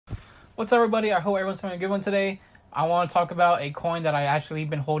What's up, everybody? I hope everyone's having a good one today. I want to talk about a coin that I actually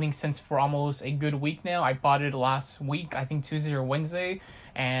been holding since for almost a good week now. I bought it last week, I think Tuesday or Wednesday,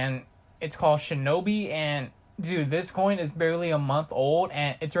 and it's called Shinobi. And dude, this coin is barely a month old,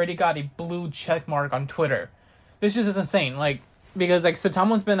 and it's already got a blue check mark on Twitter. This just is insane. Because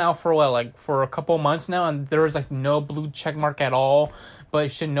Satomon's been out for what, for a couple months now, and there was no blue check mark at all. But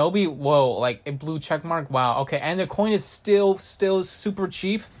Shinobi, whoa, a blue check mark, wow, okay, and the coin is still super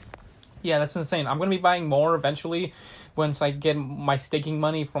cheap. Yeah, that's insane. I'm gonna be buying more eventually once I get my staking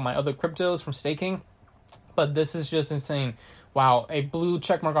money from my other cryptos from staking. But this is just insane. Wow, a blue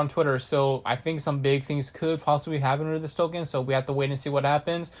checkmark on Twitter. So I think some big things could possibly happen with this token. So we have to wait and see what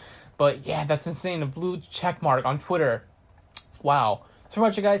happens. But yeah, that's insane. A blue checkmark on Twitter. Wow. So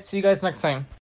much, you guys. See you guys next time.